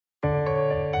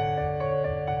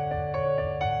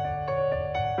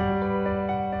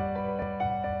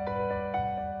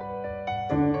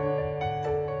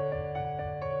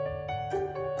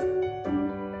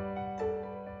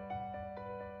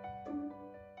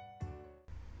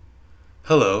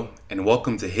Hello, and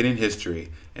welcome to Hidden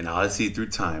History, an Odyssey Through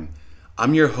Time.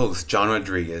 I'm your host, John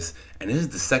Rodriguez, and this is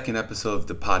the second episode of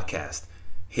the podcast,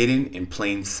 Hidden in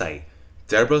Plain Sight,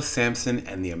 Deborah Sampson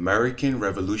and the American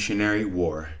Revolutionary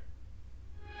War.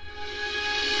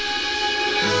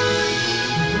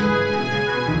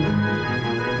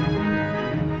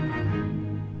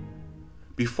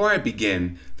 Before I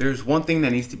begin, there's one thing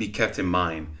that needs to be kept in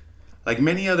mind. Like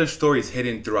many other stories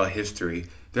hidden throughout history,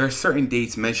 there are certain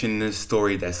dates mentioned in this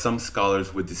story that some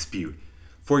scholars would dispute.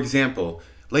 For example,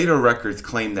 later records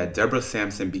claim that Deborah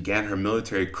Sampson began her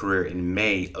military career in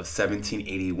May of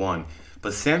 1781,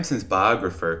 but Sampson's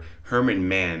biographer, Herman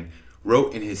Mann,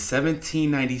 wrote in his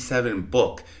 1797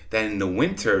 book that in the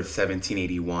winter of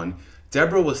 1781,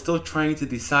 Deborah was still trying to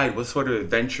decide what sort of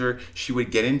adventure she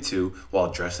would get into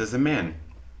while dressed as a man.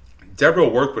 Deborah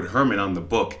worked with Herman on the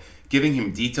book, giving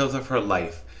him details of her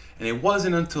life, and it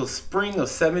wasn't until spring of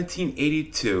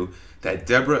 1782 that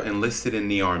Deborah enlisted in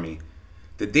the army.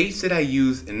 The dates that I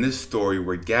used in this story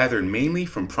were gathered mainly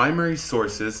from primary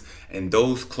sources and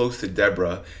those close to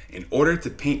Deborah in order to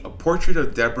paint a portrait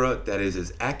of Deborah that is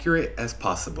as accurate as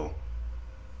possible.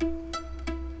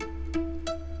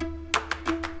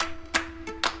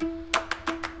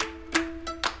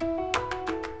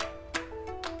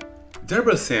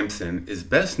 Deborah Sampson is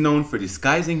best known for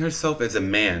disguising herself as a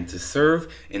man to serve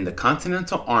in the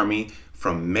Continental Army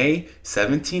from May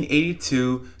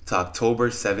 1782 to October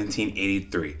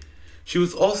 1783. She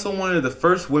was also one of the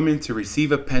first women to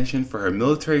receive a pension for her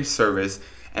military service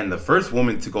and the first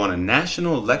woman to go on a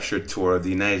national lecture tour of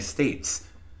the United States.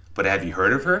 But have you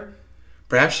heard of her?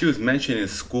 Perhaps she was mentioned in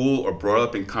school or brought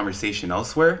up in conversation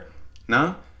elsewhere?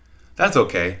 No? That's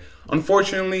okay.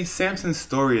 Unfortunately, Sampson's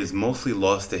story is mostly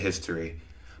lost to history.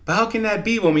 But how can that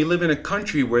be when we live in a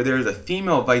country where there is a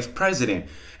female vice president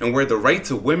and where the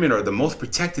rights of women are the most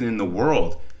protected in the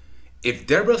world? If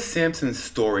Deborah Sampson's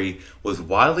story was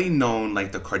widely known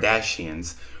like the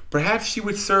Kardashians, perhaps she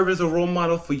would serve as a role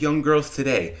model for young girls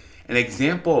today, an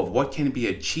example of what can be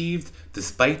achieved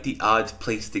despite the odds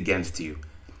placed against you.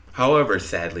 However,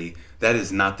 sadly, that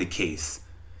is not the case.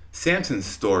 Sampson's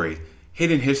story,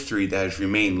 hidden history that has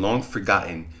remained long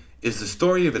forgotten, is the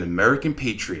story of an American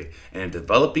patriot and a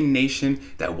developing nation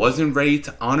that wasn't ready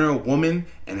to honor a woman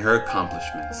and her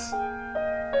accomplishments.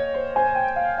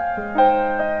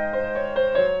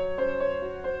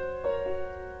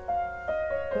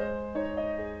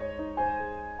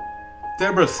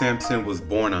 Deborah Sampson was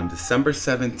born on December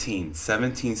 17,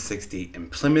 1760 in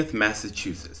Plymouth,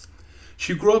 Massachusetts.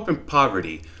 She grew up in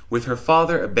poverty, with her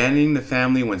father abandoning the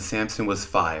family when Sampson was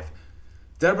 5.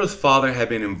 Deborah's father had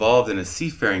been involved in a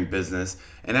seafaring business,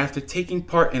 and after taking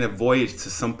part in a voyage to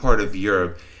some part of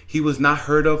Europe, he was not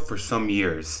heard of for some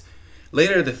years.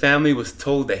 Later, the family was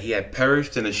told that he had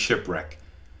perished in a shipwreck.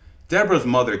 Deborah's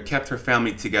mother kept her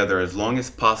family together as long as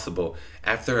possible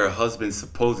after her husband's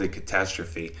supposed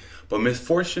catastrophe, but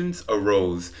misfortunes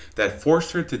arose that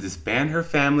forced her to disband her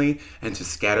family and to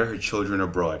scatter her children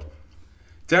abroad.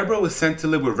 Deborah was sent to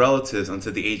live with relatives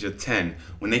until the age of 10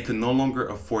 when they could no longer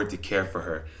afford to care for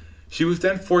her. She was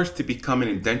then forced to become an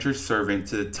indentured servant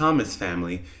to the Thomas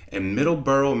family in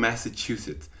Middleborough,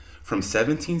 Massachusetts from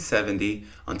 1770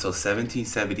 until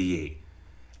 1778.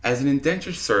 As an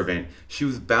indentured servant, she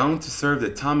was bound to serve the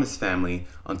Thomas family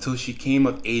until she came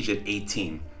of age at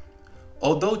 18.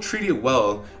 Although treated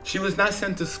well, she was not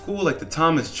sent to school like the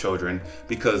Thomas children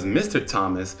because Mr.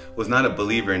 Thomas was not a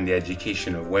believer in the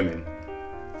education of women.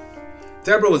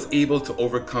 Deborah was able to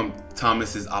overcome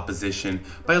Thomas's opposition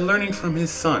by learning from his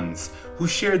sons, who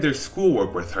shared their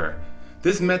schoolwork with her.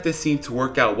 This method seemed to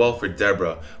work out well for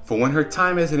Deborah, for when her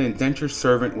time as an indentured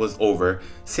servant was over,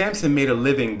 Sampson made a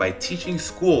living by teaching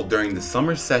school during the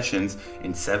summer sessions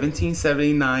in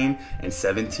 1779 and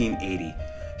 1780.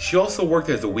 She also worked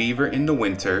as a weaver in the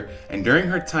winter, and during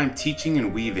her time teaching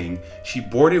and weaving, she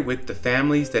boarded with the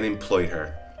families that employed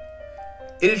her.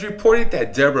 It is reported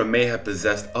that Deborah may have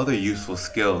possessed other useful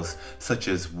skills, such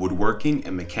as woodworking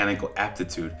and mechanical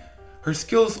aptitude. Her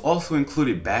skills also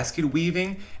included basket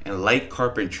weaving and light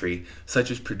carpentry, such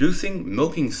as producing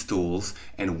milking stools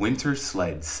and winter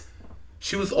sleds.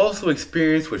 She was also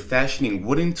experienced with fashioning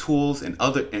wooden tools and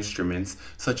other instruments,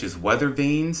 such as weather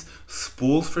vanes,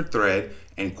 spools for thread,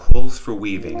 and quills for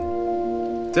weaving.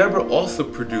 Deborah also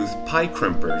produced pie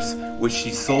crimpers, which she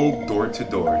sold door to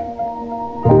door.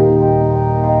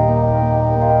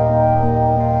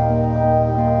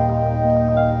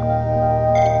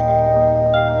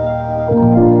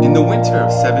 In the winter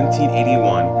of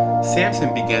 1781,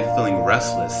 Sampson began feeling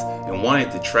restless and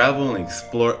wanted to travel and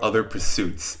explore other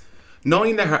pursuits.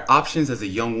 Knowing that her options as a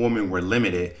young woman were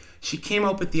limited, she came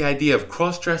up with the idea of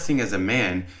cross-dressing as a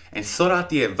man and sought out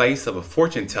the advice of a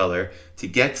fortune teller to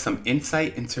get some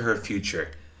insight into her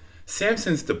future.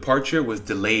 Sampson's departure was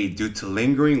delayed due to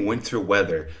lingering winter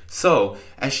weather, so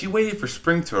as she waited for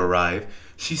spring to arrive,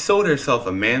 she sewed herself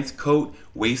a man's coat,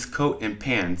 waistcoat, and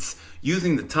pants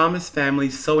using the Thomas family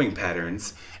sewing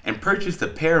patterns and purchased a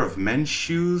pair of men's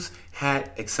shoes,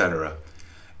 hat, etc.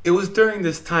 It was during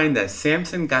this time that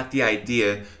Sampson got the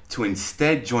idea to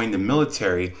instead join the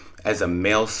military as a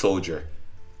male soldier.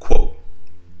 Quote,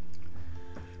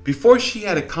 "Before she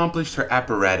had accomplished her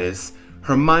apparatus,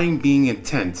 her mind being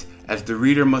intent, as the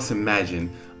reader must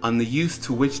imagine, on the use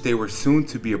to which they were soon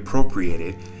to be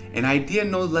appropriated, an idea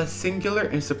no less singular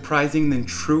and surprising than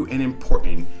true and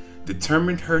important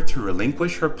determined her to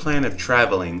relinquish her plan of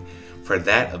traveling for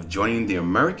that of joining the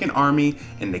American Army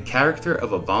in the character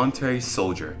of a voluntary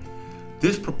soldier.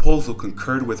 This proposal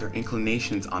concurred with her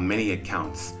inclinations on many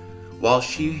accounts. While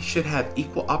she should have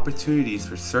equal opportunities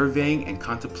for surveying and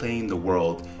contemplating the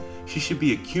world, she should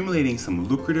be accumulating some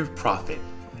lucrative profit,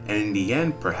 and in the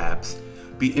end, perhaps,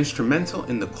 be instrumental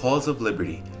in the cause of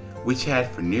liberty, which had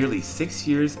for nearly 6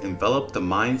 years enveloped the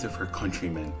minds of her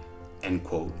countrymen." End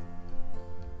quote.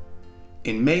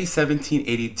 In May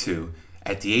 1782,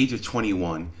 at the age of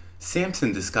 21,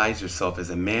 Sampson disguised herself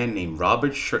as a man named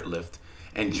Robert Shurtleff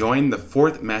and joined the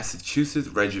 4th Massachusetts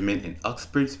Regiment in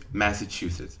Uxbridge,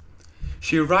 Massachusetts.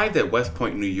 She arrived at West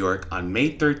Point, New York on May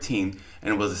 13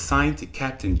 and was assigned to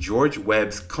Captain George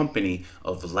Webb's company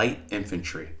of light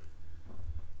infantry.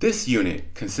 This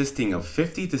unit, consisting of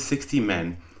 50 to 60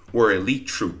 men, were elite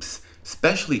troops,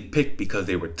 specially picked because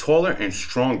they were taller and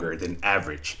stronger than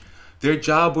average. Their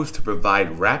job was to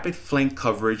provide rapid flank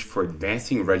coverage for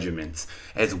advancing regiments,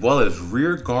 as well as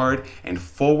rear guard and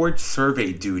forward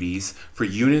survey duties for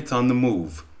units on the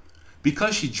move.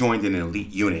 Because she joined an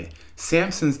elite unit,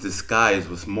 Sampson's disguise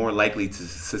was more likely to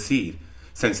succeed,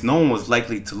 since no one was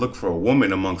likely to look for a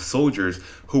woman among soldiers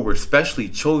who were specially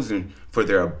chosen for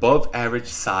their above-average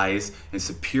size and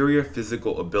superior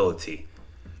physical ability.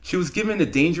 She was given the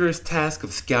dangerous task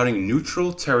of scouting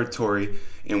neutral territory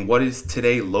in what is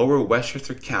today Lower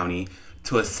Westchester County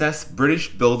to assess British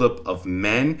buildup of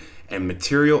men and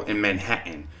material in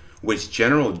Manhattan, which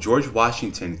General George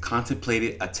Washington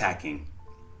contemplated attacking.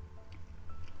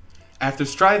 After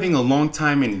striving a long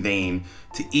time in vain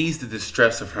to ease the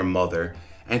distress of her mother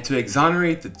and to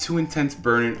exonerate the too intense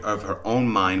burden of her own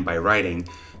mind by writing,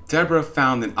 Deborah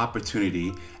found an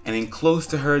opportunity and enclosed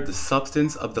to her the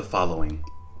substance of the following.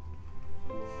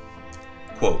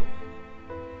 Quote,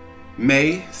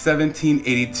 May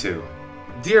 1782.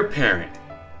 Dear parent,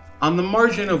 on the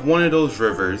margin of one of those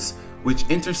rivers, which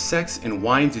intersects and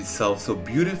winds itself so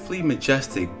beautifully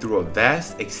majestic through a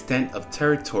vast extent of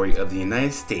territory of the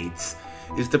United States,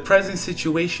 is the present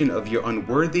situation of your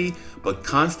unworthy but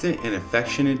constant and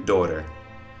affectionate daughter.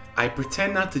 I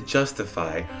pretend not to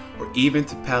justify or even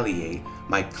to palliate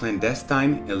my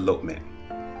clandestine elopement.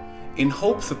 In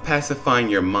hopes of pacifying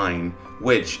your mind,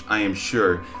 which, I am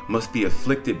sure, must be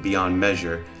afflicted beyond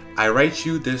measure, I write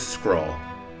you this scrawl.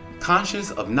 Conscious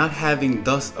of not having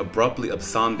thus abruptly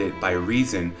absconded by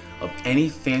reason of any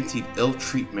fancied ill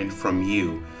treatment from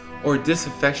you, or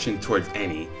disaffection towards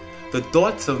any, the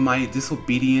thoughts of my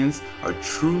disobedience are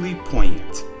truly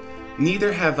poignant.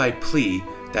 Neither have I plea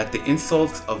that the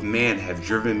insults of man have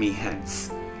driven me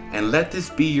hence, and let this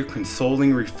be your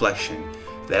consoling reflection,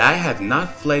 that I have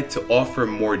not fled to offer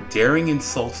more daring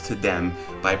insults to them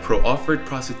by proffered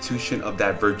prostitution of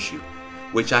that virtue,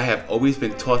 which I have always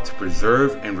been taught to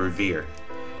preserve and revere.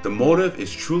 The motive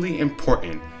is truly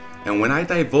important, and when I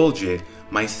divulge it,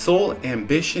 my sole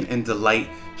ambition and delight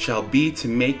shall be to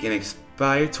make an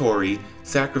expiatory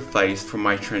sacrifice for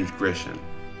my transgression.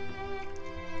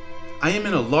 I am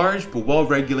in a large but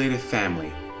well-regulated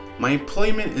family. My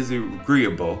employment is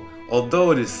agreeable,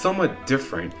 although it is somewhat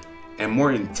different and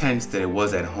more intense than it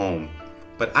was at home,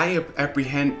 but I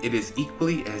apprehend it is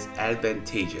equally as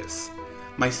advantageous.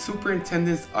 My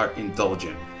superintendents are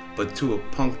indulgent, but to a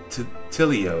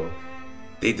punctilio.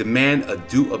 They demand a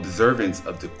due observance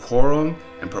of decorum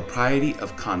and propriety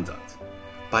of conduct.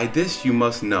 By this you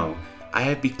must know, I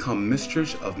have become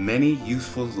mistress of many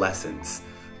useful lessons,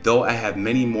 though I have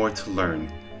many more to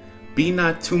learn. Be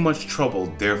not too much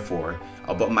troubled, therefore,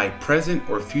 about my present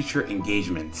or future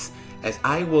engagements, as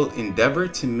I will endeavor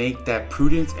to make that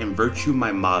prudence and virtue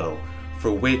my model,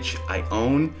 for which, I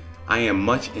own, I am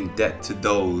much in debt to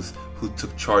those who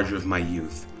took charge of my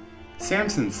youth.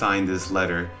 Sampson signed this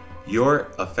letter,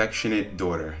 Your affectionate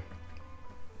daughter.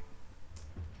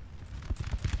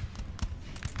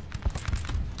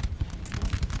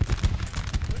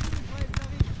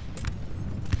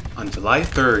 On July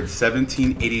 3rd,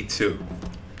 1782,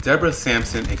 Deborah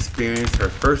Sampson experienced her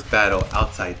first battle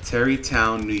outside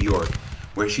Tarrytown, New York,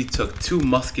 where she took 2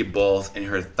 musket balls in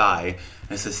her thigh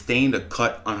and sustained a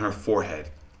cut on her forehead.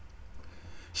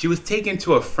 She was taken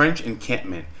to a French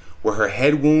encampment where her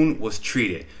head wound was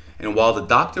treated, and while the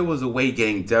doctor was away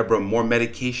getting Deborah more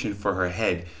medication for her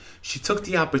head, she took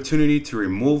the opportunity to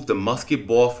remove the musket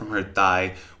ball from her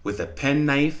thigh with a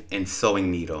penknife and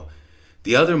sewing needle.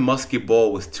 The other musket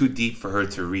ball was too deep for her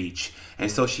to reach,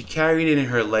 and so she carried it in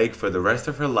her leg for the rest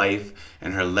of her life,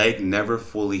 and her leg never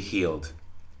fully healed.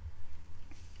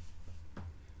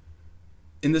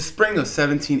 In the spring of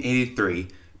 1783,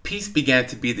 peace began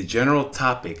to be the general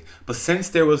topic, but since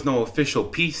there was no official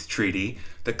peace treaty,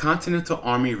 the Continental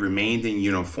Army remained in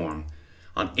uniform.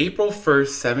 On April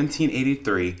 1st,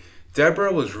 1783,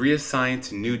 Deborah was reassigned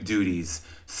to new duties,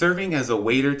 serving as a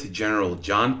waiter to General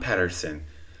John Patterson.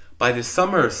 By the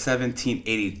summer of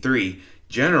 1783,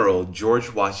 General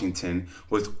George Washington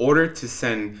was ordered to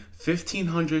send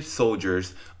 1,500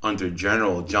 soldiers under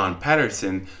General John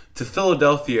Patterson to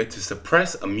Philadelphia to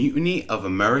suppress a mutiny of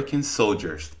American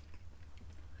soldiers.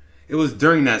 It was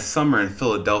during that summer in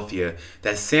Philadelphia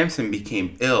that Sampson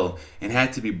became ill and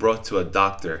had to be brought to a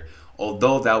doctor,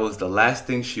 although that was the last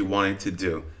thing she wanted to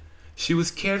do. She was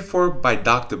cared for by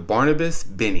Dr. Barnabas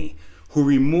Binney, who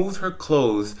removed her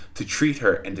clothes to treat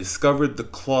her and discovered the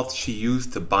cloth she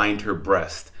used to bind her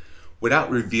breast. Without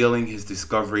revealing his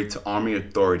discovery to Army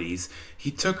authorities,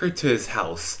 he took her to his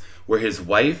house, where his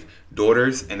wife,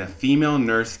 daughters, and a female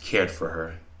nurse cared for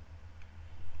her.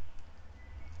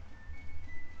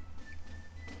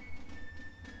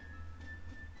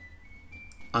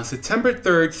 On September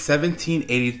 3rd,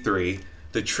 1783,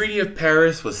 the Treaty of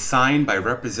Paris was signed by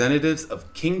representatives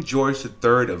of King George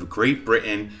III of Great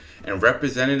Britain and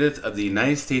representatives of the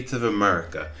United States of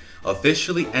America,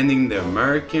 officially ending the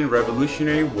American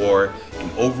Revolutionary War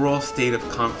and overall state of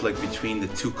conflict between the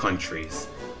two countries.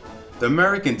 The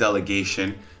American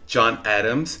delegation, John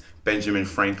Adams, Benjamin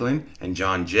Franklin, and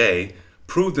John Jay,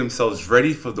 proved themselves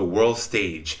ready for the world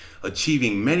stage,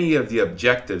 achieving many of the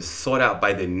objectives sought out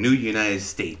by the new United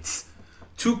States.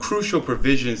 2 crucial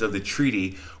provisions of the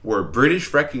treaty were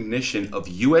British recognition of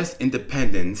U.S.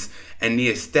 independence and the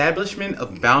establishment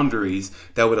of boundaries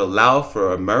that would allow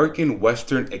for American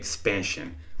Western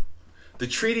expansion. The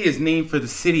treaty is named for the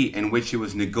city in which it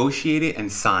was negotiated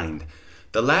and signed.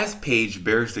 The last page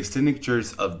bears the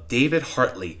signatures of David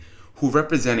Hartley, who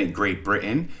represented Great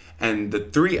Britain, and the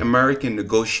 3 American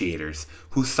negotiators,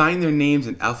 who signed their names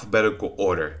in alphabetical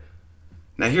order.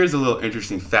 Now here's a little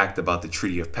interesting fact about the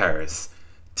Treaty of Paris.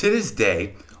 To this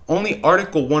day, only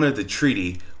Article 1 of the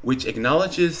treaty, which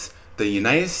acknowledges the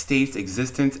United States'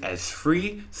 existence as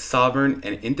free, sovereign,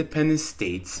 and independent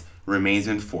states, remains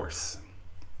in force.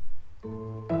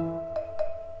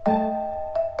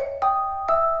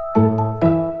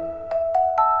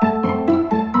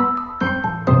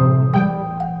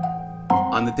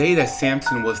 On the day that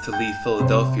Sampson was to leave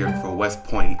Philadelphia for West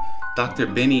Point, Dr.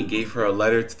 Binney gave her a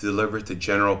letter to deliver to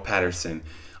General Patterson,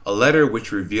 a letter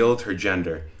which revealed her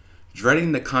gender.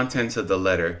 Dreading the contents of the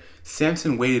letter,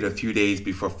 Sampson waited a few days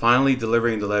before finally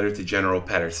delivering the letter to General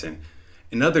Patterson.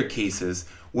 In other cases,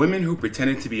 women who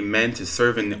pretended to be men to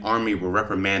serve in the army were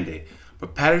reprimanded,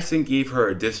 but Patterson gave her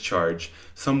a discharge,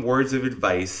 some words of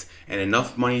advice, and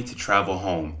enough money to travel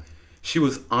home. She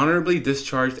was honorably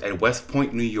discharged at West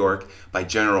Point, New York by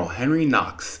General Henry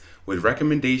Knox, with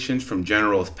recommendations from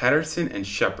Generals Patterson and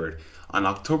Shepard, on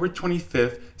October 25,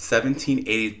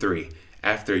 1783,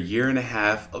 after a year and a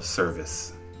half of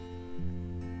service.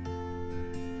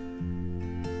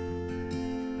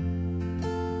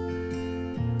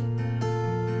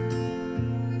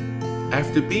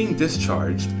 After being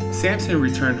discharged, Sampson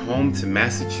returned home to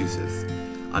Massachusetts.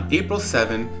 On April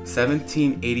 7,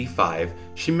 1785,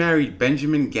 she married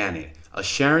Benjamin Gannett, a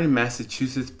Sharon,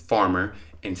 Massachusetts farmer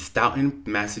in Stoughton,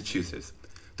 Massachusetts.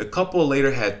 The couple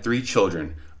later had 3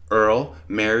 children, Earl,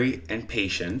 Mary, and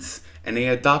Patience, and they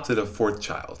adopted a 4th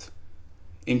child.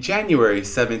 In January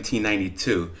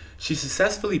 1792, she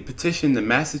successfully petitioned the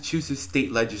Massachusetts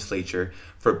State Legislature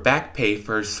for back pay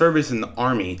for her service in the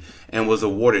Army and was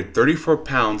awarded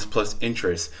 £34 plus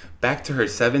interest back to her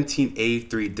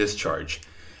 1783 discharge.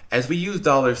 As we use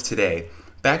dollars today,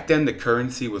 back then the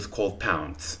currency was called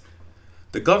pounds.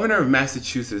 The governor of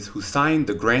Massachusetts who signed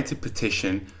the granted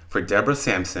petition for Deborah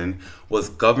Sampson was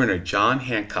Governor John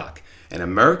Hancock, an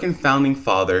American founding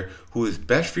father who is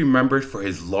best remembered for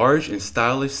his large and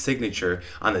stylish signature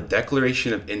on the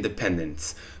Declaration of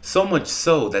Independence, so much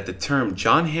so that the term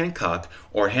John Hancock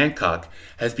or Hancock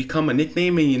has become a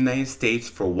nickname in the United States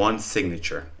for one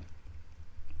signature.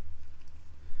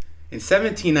 In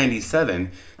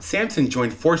 1797, Sampson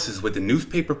joined forces with the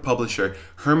newspaper publisher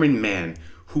Herman Mann,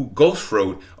 who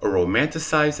ghostwrote a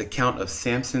romanticized account of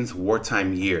Sampson's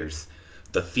wartime years,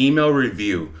 The Female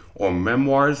Review, or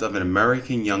Memoirs of an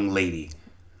American Young Lady.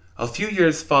 A few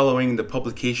years following the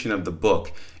publication of the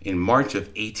book, in March of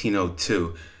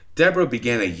 1802, Deborah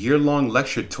began a year-long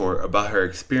lecture tour about her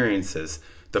experiences,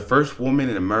 the first woman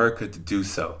in America to do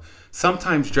so,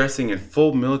 sometimes dressing in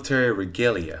full military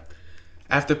regalia.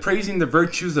 After praising the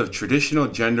virtues of traditional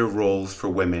gender roles for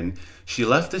women, she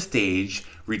left the stage,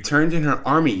 returned in her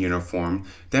army uniform,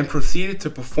 then proceeded to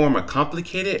perform a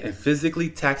complicated and physically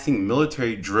taxing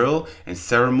military drill and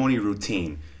ceremony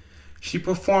routine. She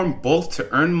performed both to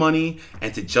earn money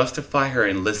and to justify her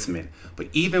enlistment, but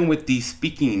even with these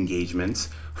speaking engagements,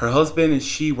 her husband and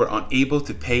she were unable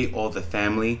to pay all the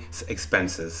family's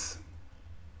expenses.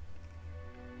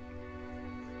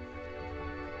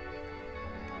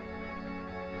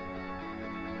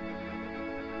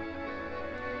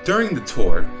 During the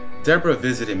tour, Deborah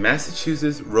visited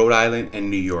Massachusetts, Rhode Island, and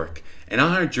New York, and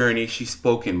on her journey she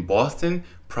spoke in Boston,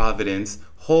 Providence,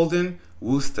 Holden,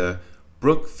 Worcester,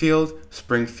 Brookfield,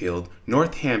 Springfield,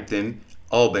 Northampton,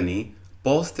 Albany,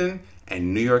 Boston,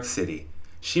 and New York City.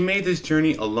 She made this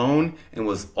journey alone and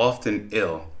was often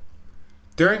ill.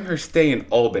 During her stay in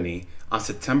Albany on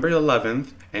September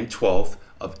 11th and 12th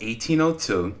of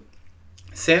 1802,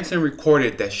 Sampson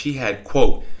recorded that she had,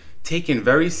 quote, taken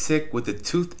very sick with a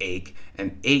toothache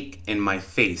and ache in my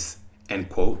face, end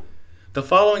quote. The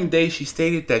following day she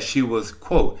stated that she was,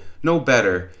 quote, no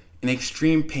better, in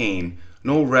extreme pain,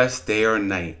 no rest day or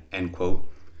night, end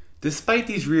quote. Despite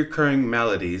these recurring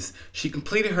maladies, she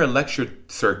completed her lecture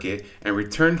circuit and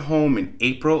returned home in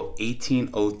April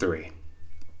 1803.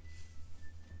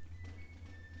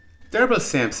 Deborah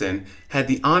Sampson had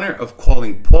the honor of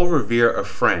calling Paul Revere a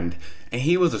friend, and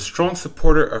he was a strong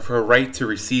supporter of her right to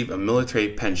receive a military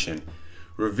pension.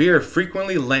 Revere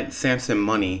frequently lent Sampson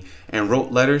money and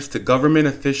wrote letters to government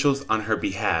officials on her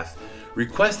behalf,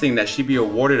 requesting that she be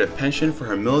awarded a pension for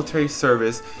her military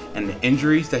service and the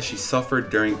injuries that she suffered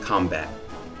during combat.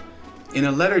 In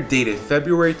a letter dated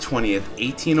February 20th,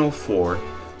 1804,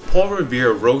 Paul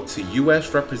Revere wrote to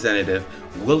U.S. Representative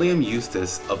William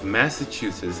Eustis of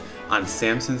Massachusetts on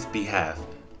Sampson's behalf,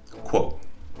 quote,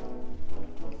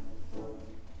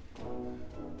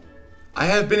 I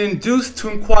have been induced to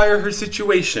inquire her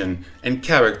situation and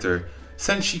character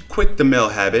since she quit the male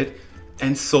habit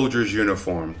and soldier's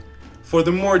uniform for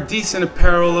the more decent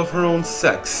apparel of her own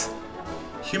sex.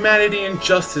 Humanity and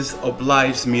justice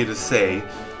oblige me to say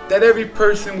that every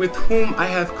person with whom I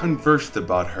have conversed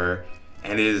about her,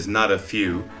 and it is not a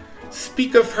few,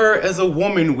 speak of her as a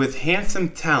woman with handsome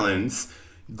talents,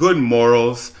 good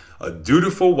morals, a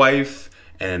dutiful wife,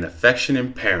 and an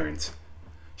affectionate parent.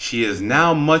 She is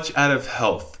now much out of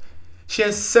health. She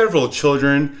has several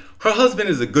children. Her husband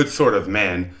is a good sort of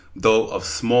man, though of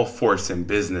small force in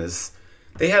business.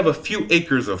 They have a few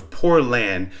acres of poor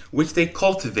land which they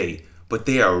cultivate, but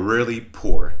they are really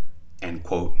poor, end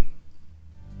quote.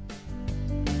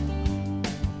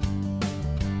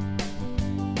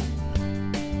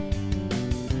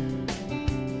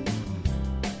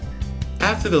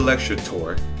 After the lecture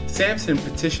tour, Sampson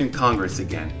petitioned Congress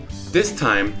again. This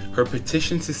time, her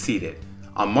petition succeeded.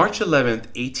 On March 11,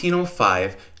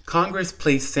 1805, Congress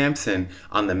placed Sampson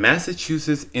on the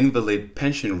Massachusetts Invalid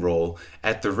Pension Roll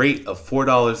at the rate of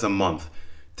 $4 a month.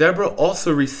 Deborah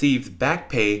also received back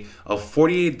pay of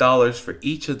 $48 for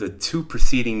each of the 2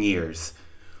 preceding years.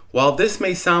 While this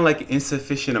may sound like an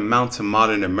insufficient amount to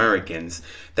modern Americans,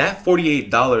 that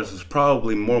 $48 was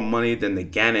probably more money than the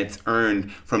Gannets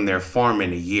earned from their farm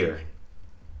in a year.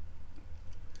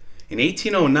 In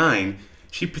 1809,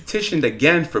 she petitioned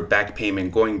again for back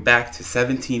payment going back to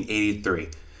 1783.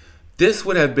 This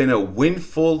would have been a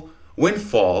windfall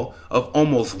of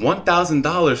almost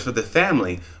 $1,000 for the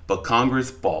family, but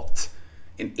Congress balked.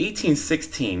 In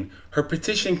 1816, her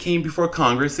petition came before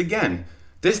Congress again.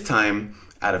 This time,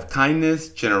 out of kindness,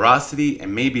 generosity,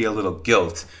 and maybe a little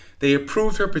guilt, they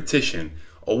approved her petition,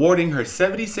 awarding her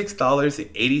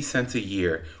 $76.80 a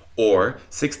year, or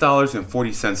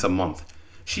 $6.40 a month.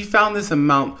 She found this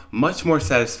amount much more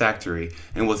satisfactory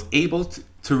and was able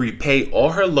to repay all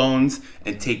her loans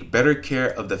and take better care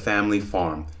of the family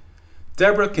farm.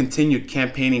 Deborah continued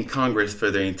campaigning Congress for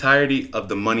the entirety of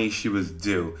the money she was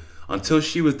due until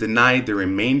she was denied the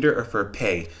remainder of her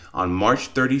pay on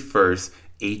March 31st,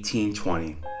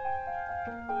 1820.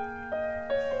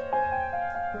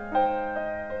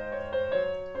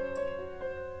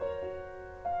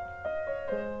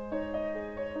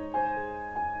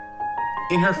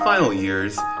 In her final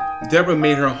years, Deborah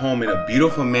made her home in a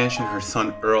beautiful mansion her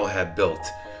son Earl had built.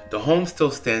 The home still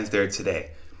stands there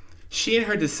today. She and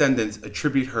her descendants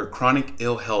attribute her chronic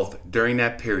ill health during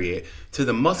that period to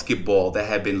the musket ball that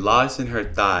had been lodged in her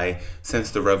thigh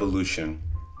since the Revolution.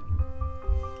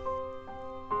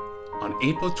 On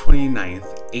April 29,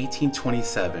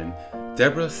 1827,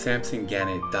 Deborah Sampson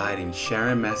Gannett died in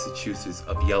Sharon, Massachusetts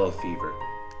of yellow fever.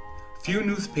 Few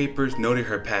newspapers noted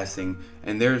her passing,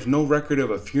 and there is no record of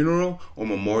a funeral or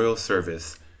memorial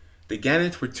service. The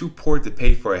Gannetts were too poor to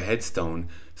pay for a headstone,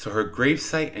 so her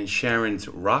gravesite in Sharon's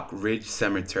Rock Ridge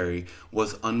Cemetery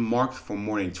was unmarked for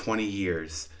more than 20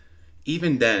 years.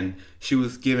 Even then, she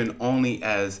was given only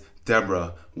as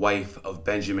Deborah, wife of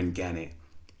Benjamin Gannett.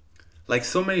 Like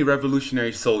so many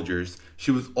Revolutionary soldiers, she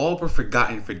was all but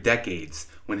forgotten for decades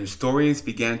when historians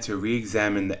began to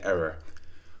re-examine the era.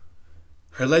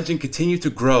 Her legend continued to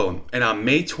grow, and on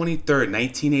May 23,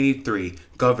 1983,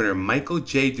 Governor Michael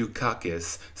J.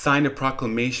 Dukakis signed a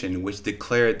proclamation which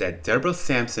declared that Deborah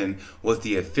Sampson was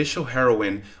the official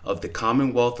heroine of the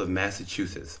Commonwealth of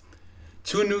Massachusetts.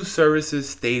 Two news services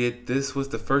stated this was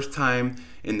the first time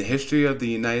in the history of the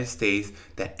United States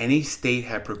that any state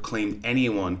had proclaimed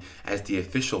anyone as the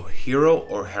official hero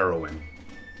or heroine.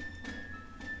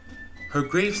 Her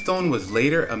gravestone was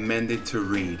later amended to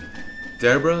read,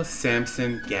 Deborah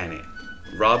Sampson Gannett,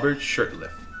 Robert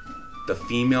Shurtleff, the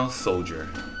female soldier.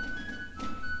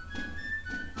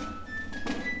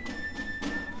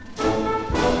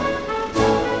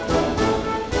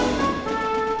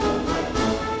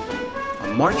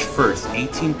 On March 1,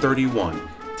 1831,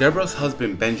 Deborah's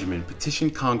husband Benjamin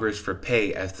petitioned Congress for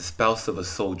pay as the spouse of a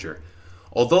soldier.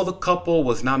 Although the couple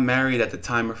was not married at the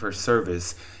time of her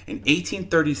service, in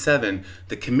 1837,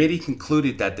 the committee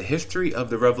concluded that the history of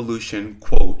the Revolution,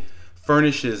 quote,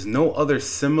 furnishes no other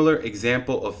similar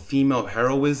example of female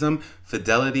heroism,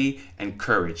 fidelity, and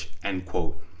courage, end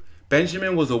quote.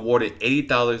 Benjamin was awarded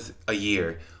 $80 a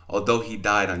year, although he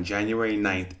died on January 9,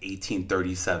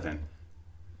 1837.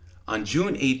 On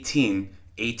June 18,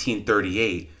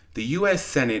 1838, the U.S.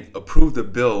 Senate approved a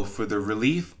bill for the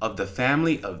relief of the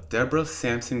family of Deborah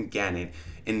Sampson Gannett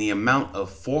in the amount of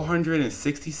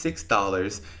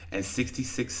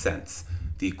 $466.66,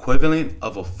 the equivalent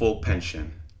of a full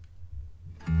pension.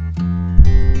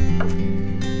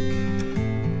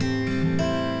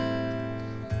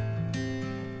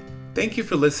 Thank you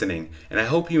for listening, and I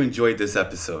hope you enjoyed this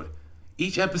episode.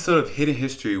 Each episode of Hidden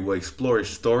History will explore a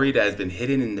story that has been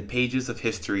hidden in the pages of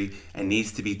history and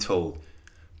needs to be told.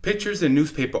 Pictures and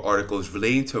newspaper articles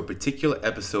relating to a particular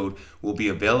episode will be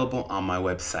available on my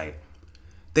website.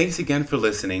 Thanks again for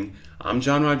listening. I'm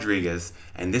John Rodriguez,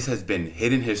 and this has been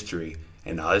Hidden History,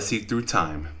 an Odyssey Through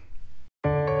Time.